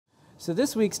So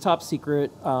this week's top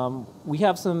secret, we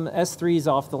have some S3s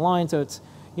off the line, so it's,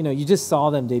 you know, you just saw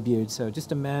them debuted, so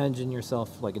just imagine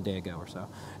yourself like a day ago or so.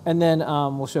 And then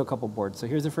we'll show a couple boards. So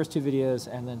here's the first two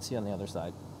videos, and then see you on the other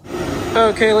side.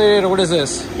 Okay, Lady, what is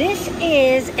this? This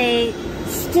is a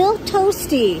still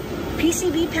toasty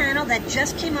PCB panel that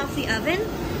just came off the oven,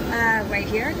 right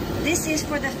here. This is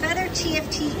for the Feather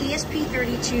TFT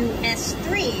ESP32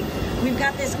 S3. We've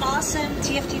got this awesome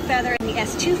TFT Feather in the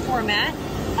S2 format,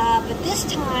 but this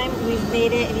time we've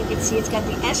made it, and you can see it's got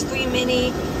the S3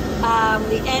 Mini,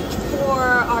 the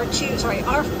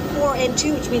R4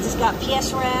 N2, which means it's got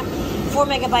PS RAM, 4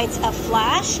 megabytes of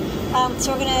flash.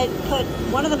 So we're going to put,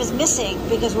 one of them is missing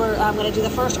because we're going to do the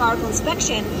first article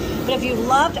inspection. But if you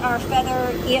loved our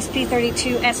Feather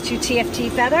ESP32 S2 TFT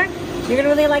Feather, you're going to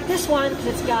really like this one because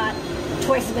it's got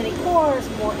twice as many cores,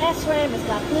 more SRAM, it's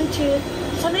got Bluetooth.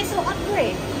 So a nice little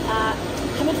upgrade.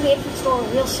 Coming to the Adafruit store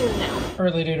real soon now. All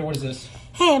right, Lady, what is this?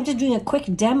 Hey, I'm just doing a quick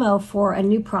demo for a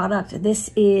new product.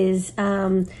 This is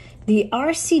the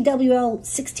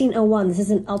RCWL1601. This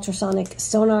is an ultrasonic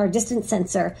sonar distance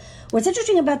sensor. What's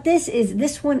interesting about this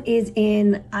one is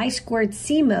in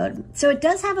I2C mode. So it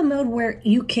does have a mode where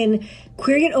you can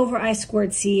query it over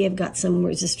I2C. I've got some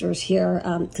resistors here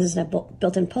because it's not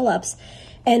built-in pull-ups.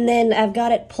 And then I've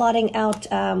got it plotting out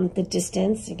the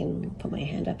distance. You can put my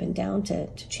hand up and down to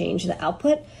change the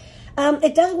output.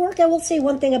 It does work. I will say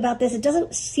one thing about this. It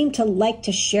doesn't seem to like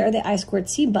to share the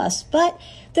I2C bus, but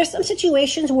there's some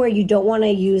situations where you don't want to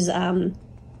use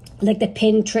like the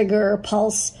pin trigger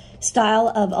pulse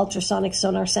style of ultrasonic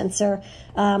sonar sensor.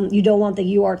 You don't want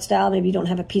the UART style. Maybe you don't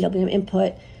have a PWM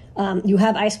input. You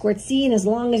have I2C, and as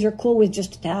long as you're cool with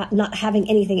just not having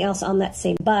anything else on that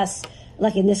same bus,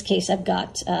 like in this case, I've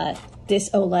got this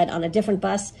OLED on a different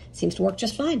bus, seems to work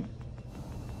just fine.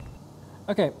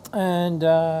 Okay, and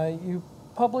you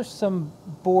published some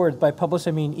boards. By published,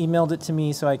 I mean emailed it to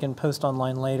me so I can post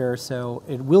online later, so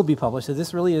it will be published. So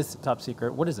this really is top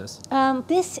secret. What is this?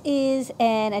 This is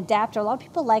an adapter. A lot of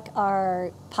people like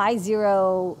our Pi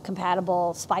Zero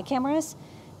compatible spy cameras,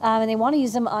 and they want to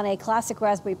use them on a classic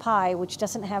Raspberry Pi, which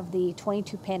doesn't have the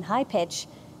 22-pin high-pitch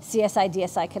CSI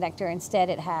DSI connector. Instead,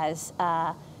 it has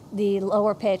the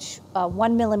lower pitch,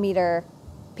 1 millimeter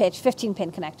pitch,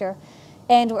 15-pin connector.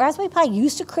 And Raspberry Pi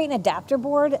used to create an adapter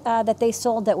board that they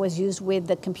sold that was used with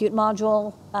the compute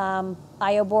module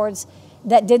I/O boards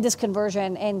that did this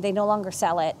conversion, and they no longer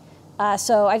sell it.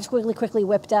 So I just quickly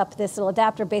whipped up this little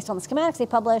adapter based on the schematics they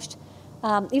published.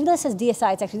 Even though it says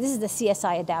DSI, it's actually, this is the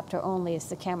CSI adapter only. It's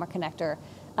the camera connector.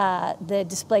 The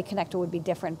display connector would be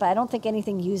different, but I don't think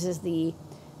anything uses the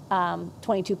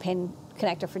 22-pin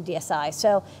connector for DSI.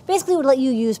 So basically it would let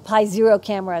you use Pi Zero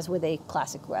cameras with a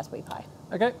classic Raspberry Pi.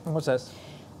 Okay, and what's this?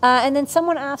 And then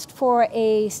someone asked for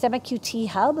a Stemma QT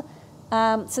hub.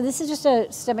 So this is just a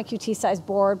Stemma QT size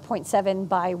board, 0.7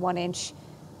 by 1 inch,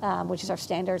 which is our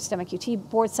standard Stemma QT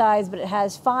board size, but it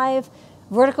has 5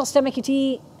 vertical Stemma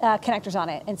QT connectors on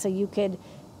it. And so you could,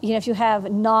 you know, if you have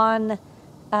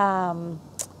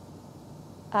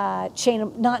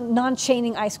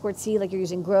non-chaining I2C, like you're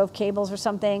using Grove cables or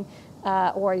something,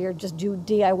 or you're just do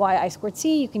DIY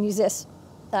I2C, you can use this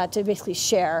to basically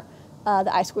share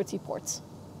the I2C ports.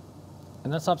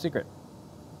 And that's top secret.